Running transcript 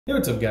Hey,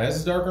 what's up guys,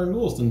 it's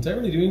DarkArmedDuelist, and today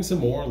we're going to be doing some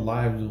more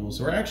live duels.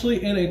 So we're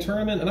actually in a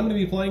tournament, and I'm going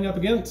to be playing up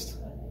against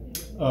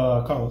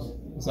Carlos.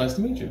 It's nice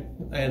to meet you.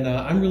 And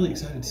I'm really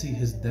excited to see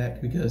his deck,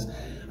 because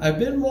I've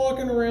been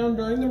walking around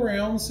during the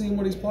round seeing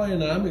what he's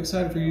playing, and I'm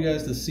excited for you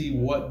guys to see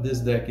what this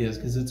deck is,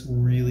 because it's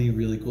really,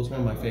 really cool. It's one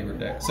of my favorite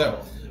decks.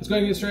 So let's go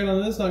ahead and get straight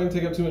on this. Not going to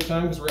take up too much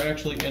time, because we're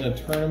actually in a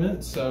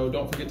tournament. So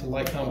don't forget to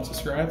like, comment,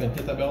 subscribe, and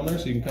hit that bell in there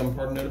so you can become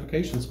part of the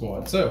notification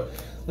squad. So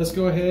let's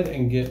go ahead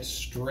and get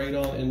straight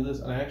on into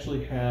this. I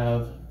actually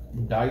have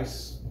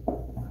dice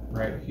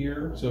right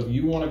here. So if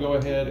you want to go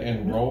ahead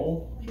and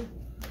roll,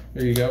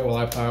 there you go, while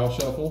I pile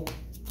shuffle.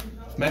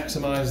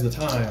 Maximize the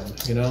time,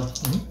 you know,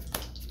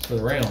 for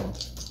the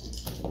round.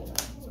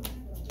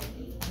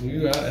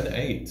 You got an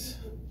 8.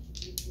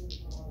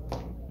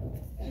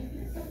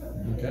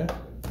 Okay.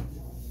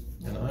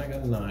 And I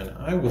got a 9.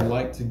 I would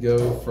like to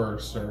go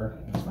first, sir.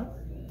 That's fine.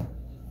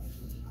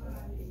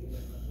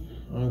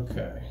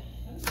 Okay.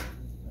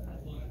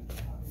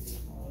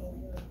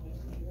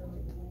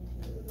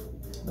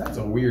 That's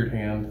a weird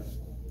hand.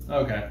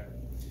 Okay.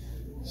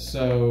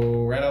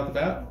 So, right out the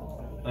bat,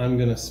 I'm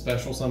going to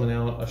special summon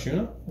out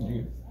Ashuna,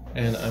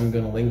 and I'm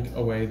going to link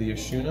away the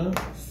Ashuna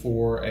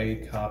for a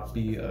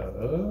copy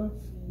of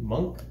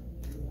Monk.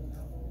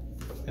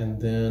 And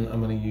then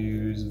I'm going to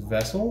use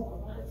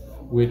Vessel,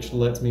 which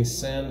lets me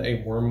send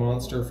a worm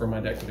monster from my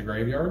deck to the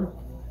graveyard.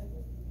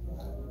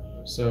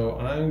 So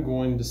I'm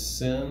going to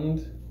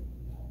send...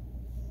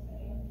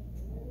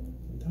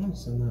 Do I want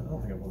to send that? I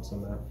don't think I want to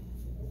send that.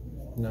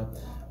 No.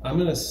 I'm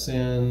going to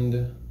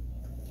send...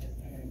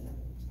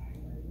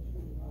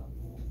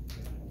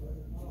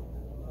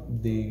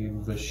 the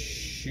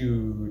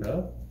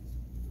Vashuda,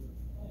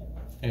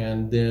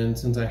 and then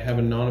since I have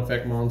a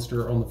non-effect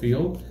monster on the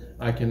field,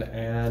 I can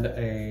add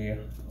a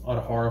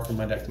Adahara from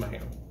my deck to my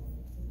hand.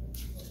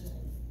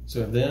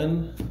 So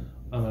then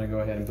I'm going to go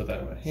ahead and put that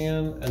in my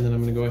hand, and then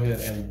I'm going to go ahead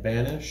and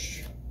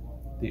banish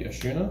the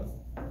Ashuna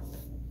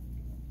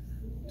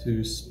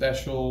to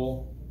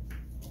special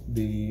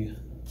the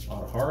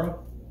Adahara,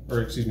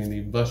 or excuse me,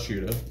 the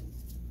Vashuda.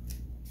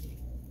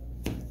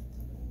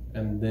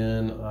 And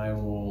then I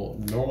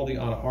will normal the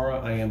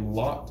Adahara. I am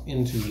locked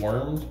into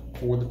Wormed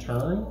for the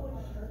turn.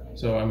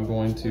 So I'm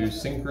going to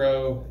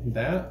synchro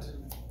that.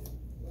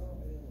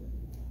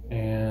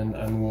 And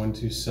I'm going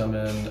to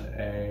summon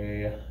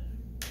a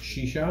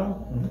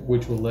Shishao,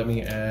 which will let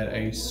me add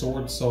a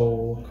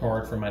SWORDSOUL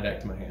card from my deck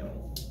to my hand.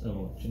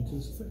 Oh,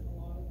 Jin's effect.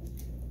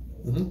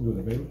 With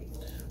a Veiler.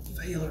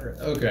 Veiler,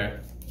 okay.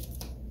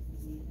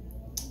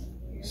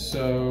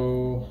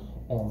 So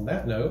on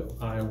that note,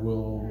 I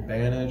will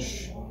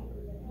banish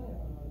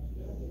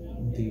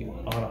the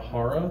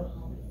Adahara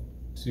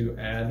to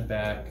add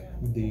back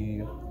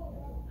the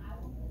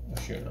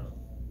Ashuna.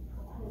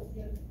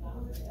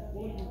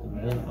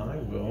 And then I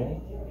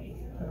will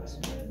pass.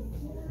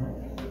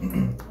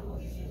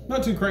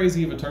 Not too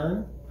crazy of a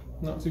turn.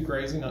 Not too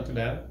crazy, not too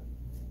bad.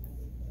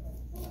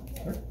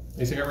 At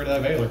least I got rid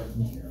of that Veiler.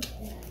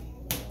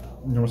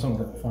 You know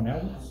something that fun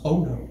out?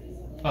 Oh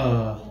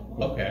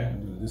no. Okay.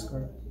 Do the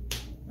discard.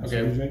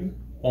 Okay.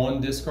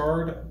 On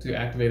discard to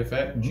activate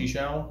effect,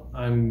 Shishao,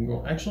 I'm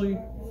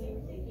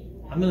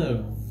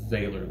gonna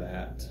Veiler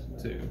that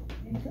too.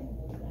 Okay.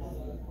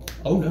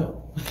 Oh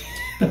no.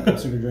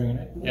 Super Dragon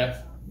Egg?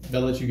 Yeah,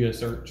 they'll let you get a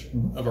search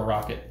of a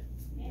rocket.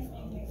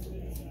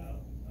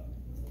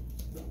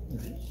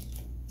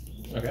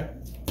 Okay.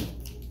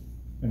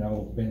 And I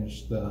will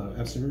banish the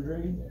Absolute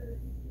Dragon.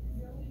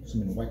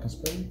 Summon White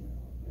Conspirator.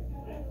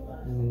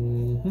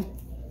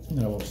 And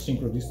I will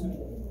synchro these two.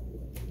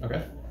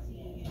 Okay.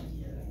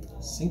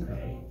 Synchro.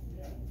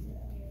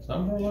 It's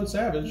not more load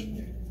savage.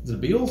 Is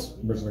it Beals?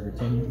 Berserker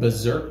 10.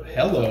 Berserk.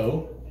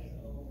 Hello.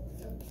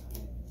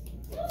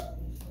 I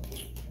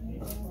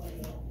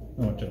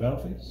went to battle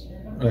phase.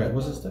 Okay.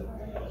 What's his step?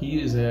 He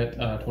is at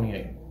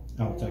 28.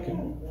 I'll attack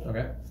him.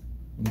 Okay.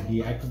 And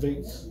he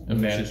activates.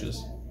 And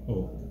vanishes.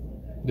 Oh.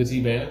 Does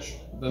he vanish?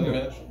 Doesn't he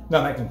vanish? No,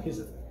 I'm activating his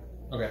effect.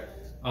 Okay.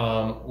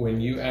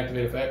 When you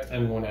activate effect,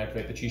 I'm going to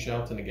activate the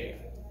Shishao to negate.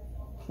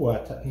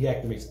 Well, he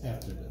activates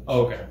after this.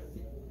 Oh, okay.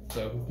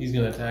 So he's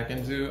going to attack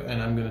into,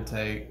 and I'm going to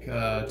take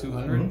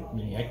 200. And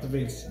he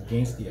activates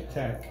against the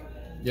attack.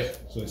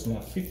 Yep. So it's now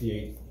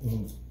 58.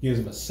 And gives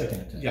him a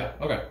second attack. Yeah,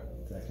 okay.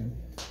 Attack him.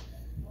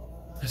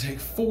 I take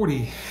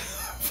 40.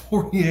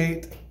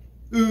 48.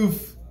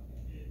 Oof.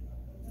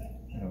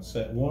 I'll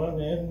set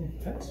one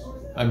and pass.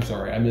 I'm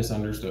sorry, I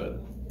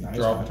misunderstood. Nice.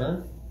 Draw off a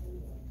turn.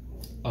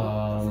 Go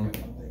ahead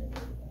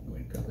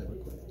and cut that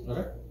real quick.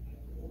 Okay.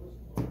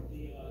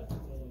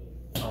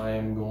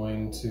 I'm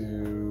going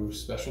to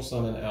special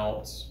summon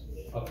out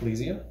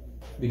Ecclesia,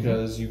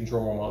 because you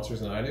control more monsters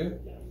than I do.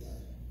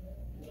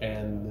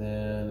 And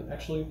then,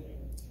 actually,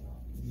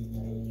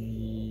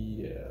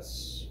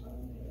 yes.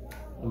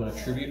 I'm going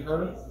to tribute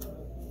her,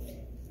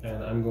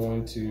 and I'm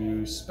going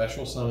to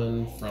special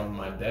summon from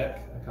my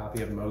deck a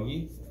copy of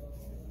Mogi.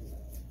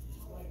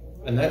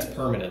 And that's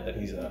permanent that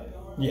he's up.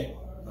 Yeah.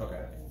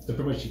 Okay. So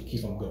pretty much he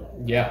keeps on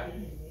going. Yeah.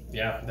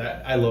 Yeah,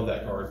 that I love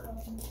that card.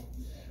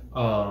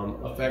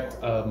 effect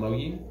of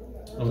Mogi.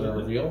 I'm gonna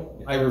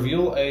reveal. I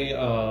reveal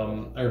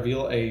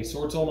a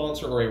Sword Soul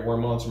monster or a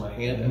Worm monster in my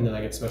hand, and then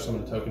I get special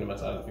summon a token to my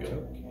side of the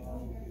field.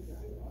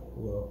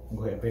 We'll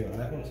go ahead and pay on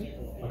that one too.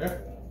 Okay.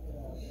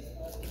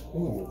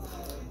 Ooh.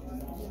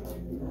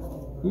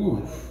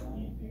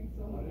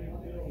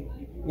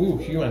 Ooh,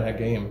 you might have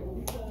game.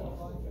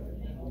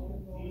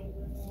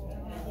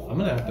 I'm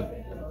gonna have to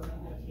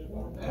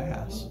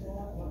pass.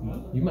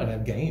 You might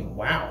have game.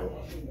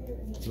 Wow.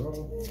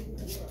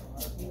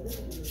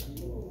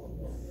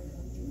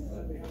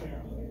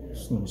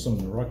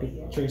 Some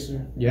rocket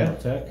chaser. Yeah.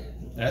 Attack.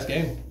 That's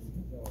game.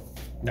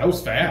 That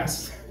was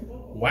fast.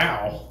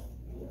 Wow.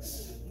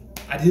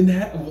 I didn't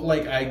have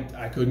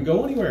I couldn't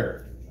go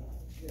anywhere.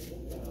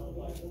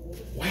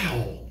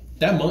 Wow.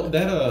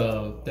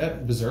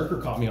 That berserker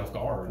caught me off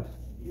guard.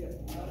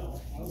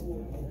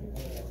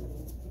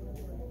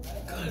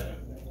 Good.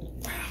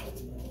 Wow.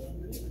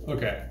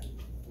 Okay.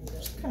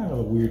 It's kind of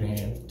a weird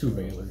hand. 2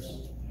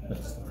 Veilers.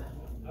 That's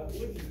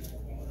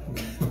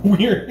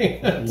weird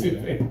hand. 2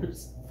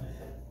 Veilers.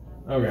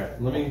 Okay.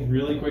 Let me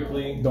really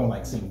quickly. Don't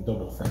like seeing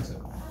double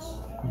offensive.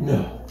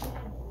 No.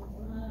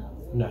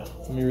 No.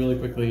 Let me really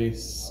quickly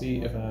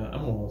see if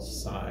I'm gonna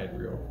side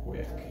real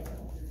quick.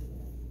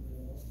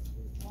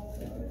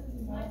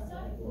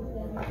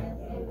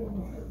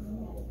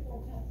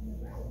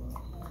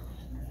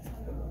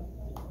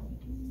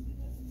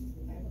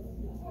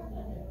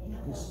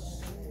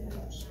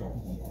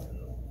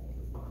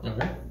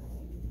 Okay.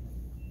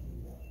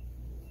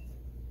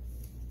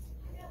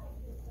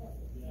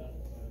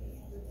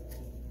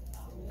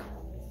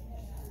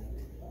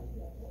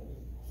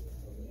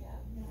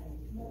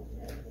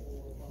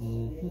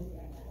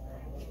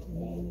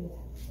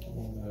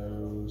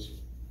 Those.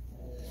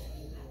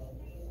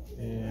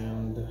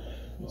 And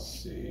let's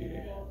see.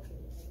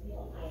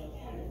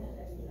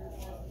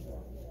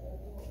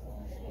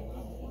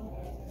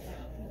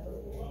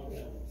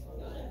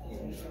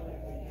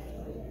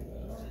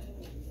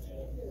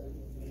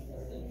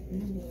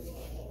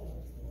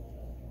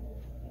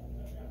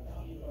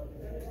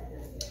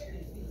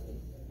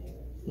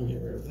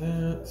 Get rid of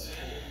that.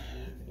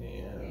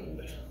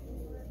 And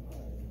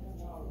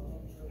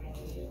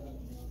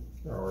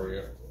where are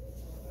you?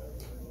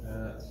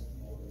 That.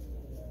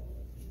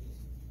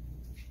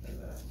 And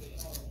that.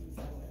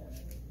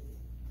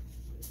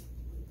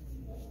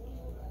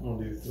 I'm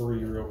gonna do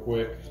 3 real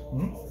quick.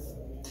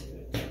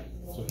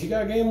 So he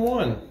got game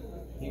 1.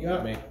 He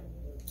got me.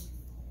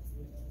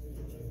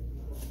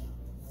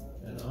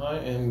 And I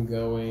am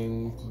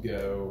going to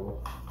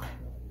go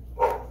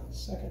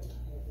second.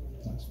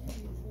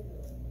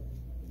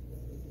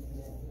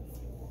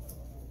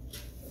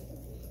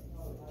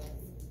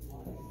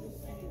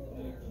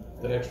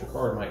 That extra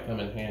card might come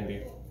in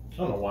handy. I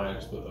don't know why I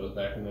just put those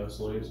back in those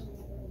sleeves.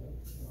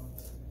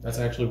 That's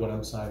actually what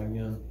I'm siding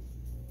in.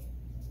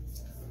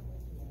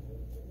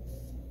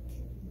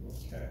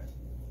 Okay.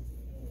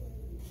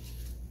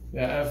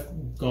 Yeah,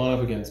 I've gone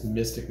up against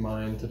Mystic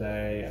Mind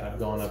today. I've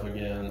gone up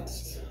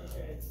against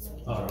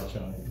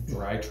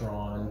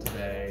Drytron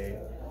today.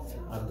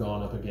 I've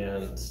gone up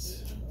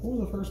against... What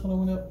was the first one I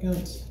went up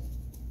against?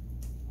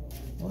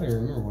 I don't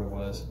even remember what it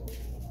was.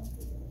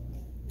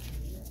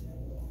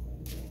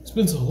 It's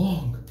been so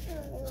long.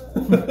 I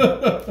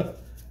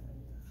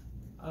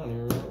don't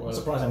even remember what it was.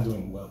 I'm surprised I'm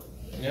doing well.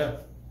 Yeah.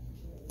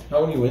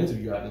 How many wins have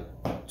you gotten?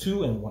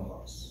 2 and 1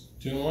 loss.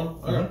 2 and 1?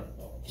 Okay.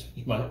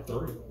 You might have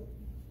 3.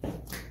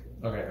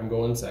 Okay, I'm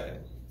going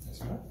second.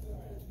 That's right.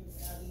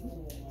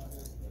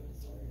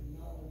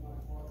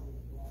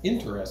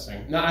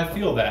 Interesting. No, I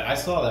feel that. I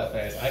saw that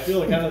face. I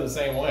feel kind of the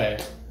same way.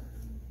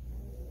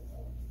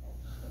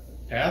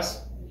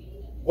 Pass?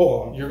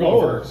 Oh, you're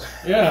going first.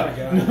 Yeah,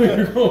 no,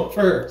 you're going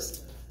first.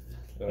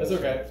 That's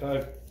okay.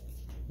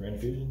 Grand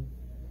Fusion.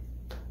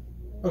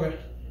 Okay.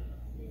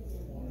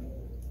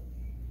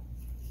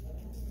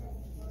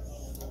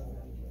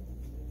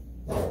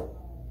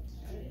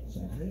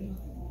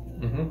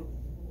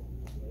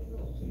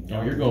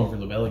 Oh, you're going for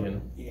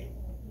Lebellion. Yeah.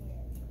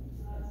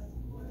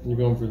 You're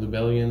going for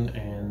Lebellion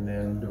and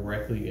then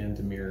directly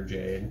into Mirror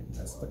Jade.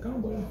 That's the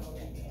combo.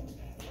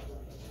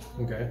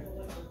 Okay.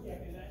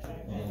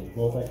 And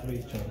both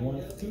activate, change 1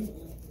 to 2.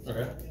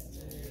 Okay.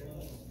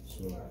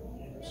 So,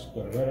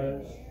 split red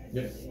eyes.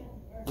 Yep.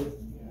 Good.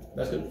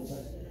 That's good.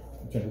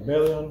 Change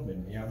Rebellion,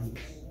 then Diablo.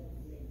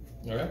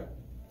 Okay.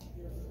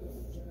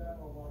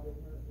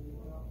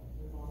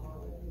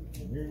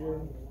 Mirror.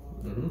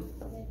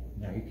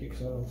 Now he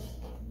kicks off.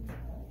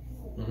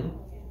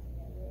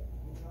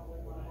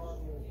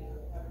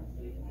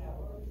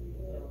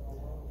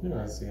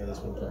 Let's see how this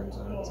one turns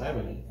out. I have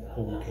an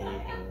okay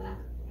hand.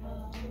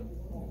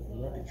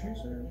 Rocket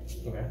Tracer.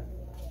 Okay.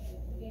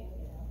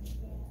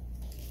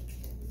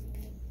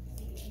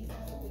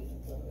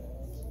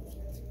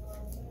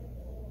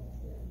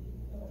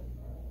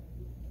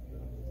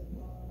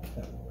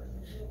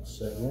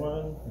 Set 1.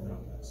 No,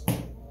 that's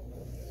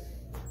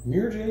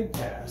Mirror Jade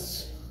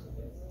pass.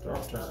 Draw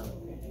turn.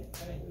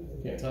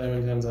 Can't tell you how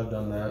many times I've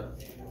done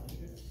that.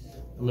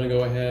 I'm going to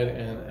go ahead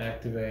and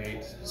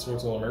activate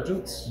Sword Soul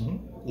Emergence.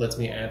 Lets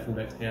me add from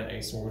deck to hand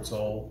a Sword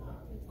Soul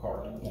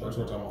card, or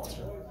Sword Soul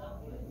monster.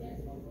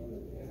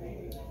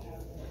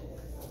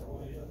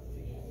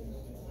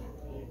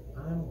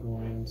 I'm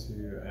going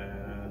to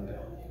add...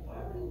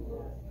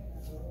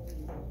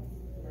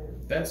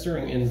 That's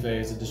during end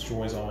phase, it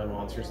destroys all my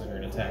monsters that are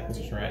in attack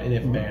position, right? And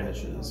it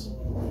banishes.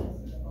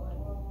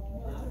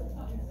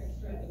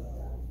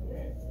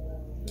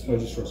 Or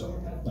just for some,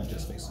 not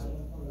just face it.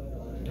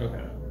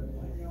 Okay.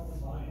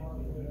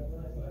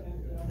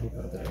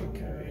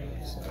 Okay,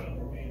 so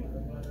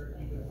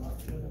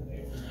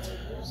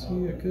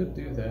see, I could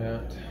do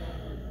that.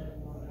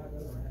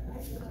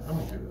 I'm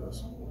gonna do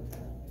this.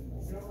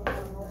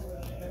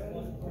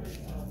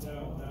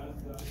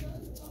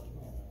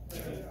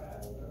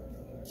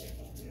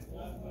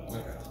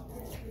 Okay,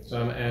 so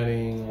I'm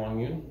adding Wang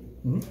Yun.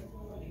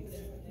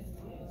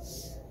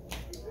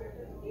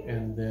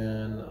 And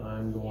then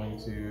I'm going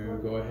to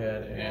go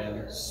ahead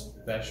and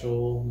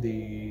special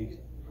the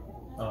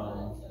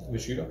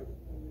Yugioh.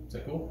 Is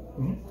that cool?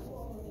 I'm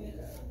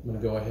going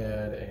to go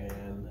ahead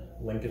and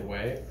link it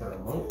away for a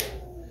monk.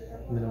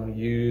 And then I'm going to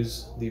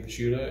use the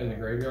Yugioh in the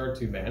graveyard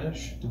to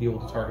banish to be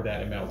able to target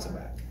that and bounce it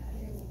back.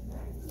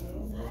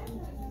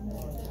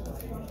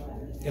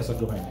 Guess I'll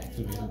go ahead and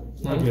activate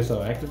it. I guess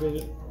I'll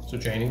activate it. So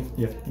chaining?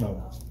 Yeah,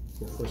 no.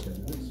 First I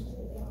do this.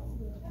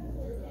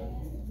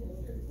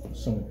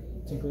 Summon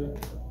Tinker.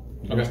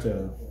 Okay.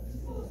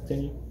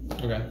 Continue.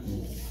 Okay.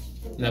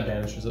 And that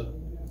banishes it.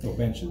 Oh,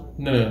 banish it?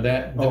 No,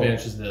 that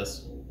banishes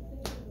this.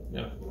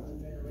 Yeah.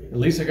 At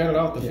least I got it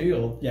off the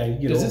field. Yeah, you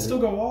get Does it still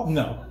go off?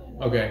 No.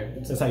 Okay.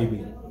 That's how you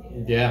beat it.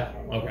 Yeah,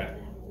 okay.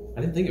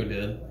 I didn't think it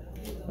did.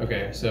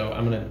 Okay, so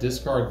I'm going to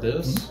discard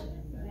this,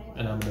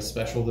 and I'm going to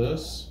special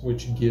this,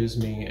 which gives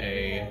me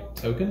a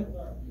token,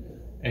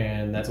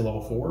 and that's a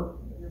level 4.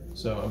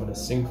 So I'm going to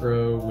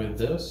synchro with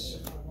this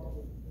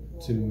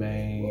to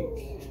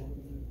make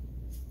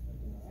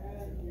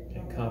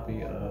a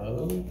copy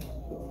of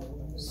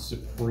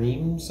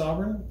Supreme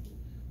Sovereign.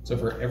 So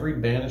for every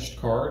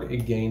banished card,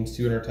 it gains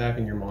 200 attack,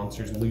 and your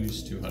monsters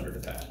lose 200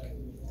 attack.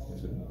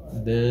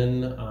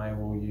 Then I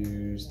will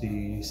use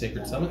the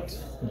Sacred Summit.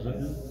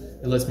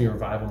 It lets me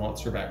revive a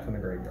monster back from the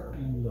graveyard.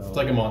 It's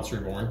like a Monster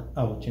Reborn.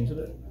 I will change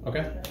it.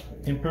 Okay.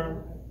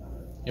 Imperm.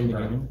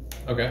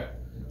 Okay.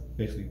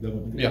 Basically,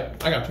 double. Yeah,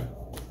 I got you.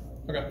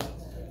 Okay.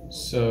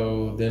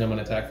 So then I'm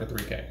going to attack for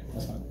 3k.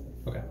 That's fine.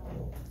 Okay.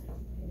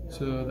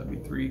 So that'd be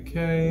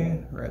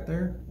 3k right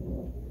there.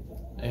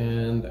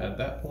 And at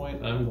that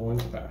point, I'm going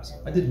to pass.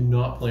 I did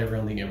not play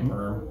around the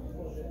Imperm.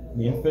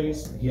 The end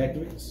phase, he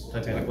activates.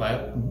 Titanic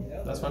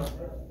Lab. That's fine.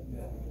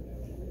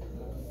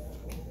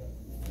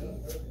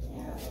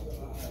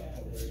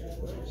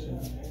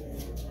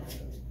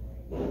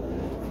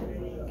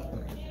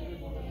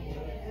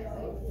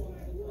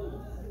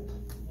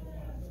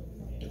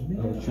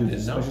 I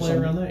did not play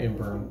around that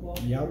Imperm.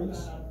 Yowdis.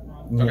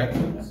 Okay.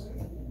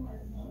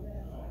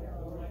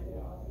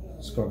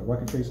 Discard the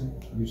Rocket Tracer.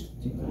 Use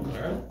the T.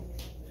 Alright.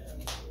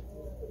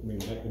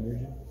 Maybe back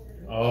energy.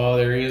 Oh,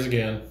 there he is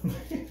again.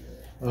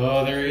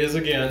 Oh, there he is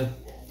again.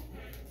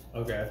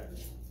 Okay.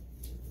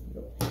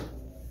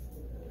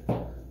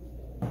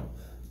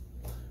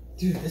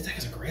 Dude, this deck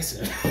is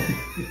aggressive.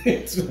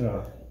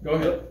 Go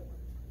ahead.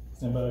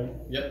 Stand by.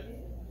 Yep.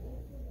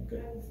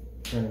 Okay.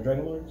 Turn the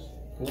Dragon Lords.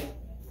 Cool.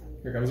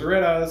 Here comes the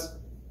Red Eyes.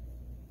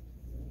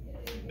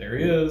 There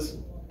he is.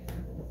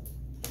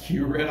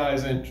 Cue Red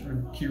Eyes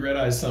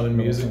summon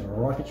music.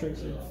 Rocket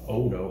Tracer.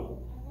 Oh no.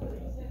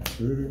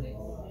 Intruder.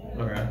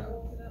 Okay.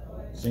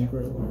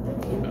 Synchro.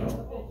 Oh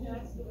no.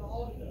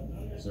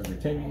 Zerber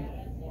Taming.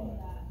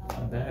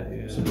 That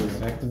is. So it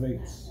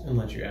activates. And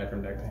let you add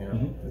from deck to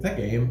hand. Is that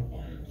game?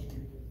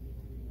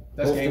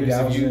 That's Both game. If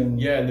you, 3,000.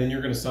 yeah, and then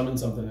you're going to summon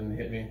something and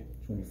hit me.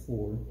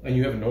 24. And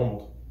you have it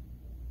normaled.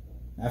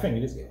 I think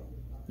it is game.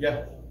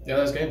 Yeah. Yeah,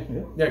 that's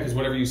game. Yeah, because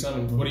whatever you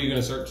summon, what are you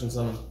going to search and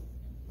summon?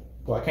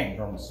 Well, I can't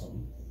normal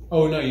summon.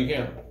 Oh, no, you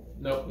can't.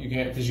 Nope, you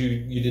can't because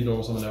you did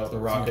normal summon out the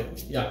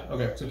rocket. Yeah,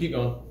 okay, so keep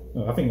going.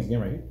 No, I think it's game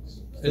right here.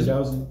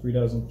 3,000,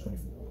 3,000,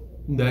 24.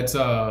 That's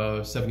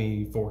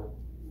 74.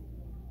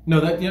 No,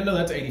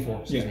 that's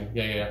 84. Excuse me.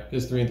 Yeah.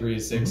 Because 3 and 3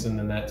 is 6, and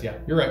then that's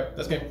you're right.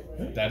 That's game.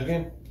 That is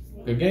game.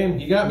 Good game.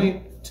 You got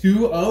me.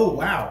 2-0.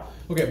 Wow.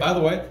 Okay. By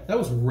the way, that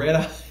was Red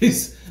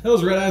Eyes. That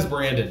was Red Eyes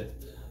branded.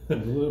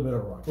 With a little bit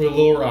of rocket. With a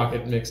little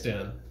rocket mixed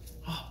in.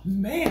 Oh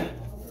man.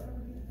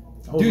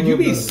 Dude, you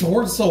beat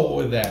Sword Soul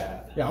with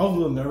that. Yeah, I was a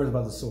little nervous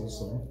about the Sword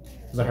Soul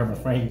because I heard my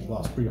friend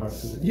lost pretty hard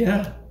to it.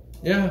 Yeah.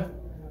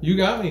 You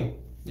got me.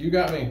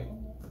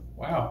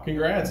 Wow,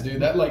 congrats,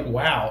 dude.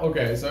 Wow.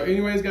 Okay, so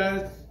anyways,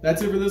 guys,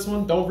 that's it for this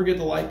one. Don't forget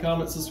to like,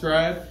 comment,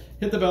 subscribe.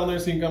 Hit the bell there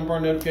so you can come for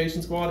our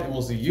notification squad, and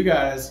we'll see you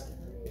guys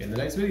in the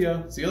next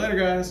video. See you later,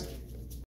 guys.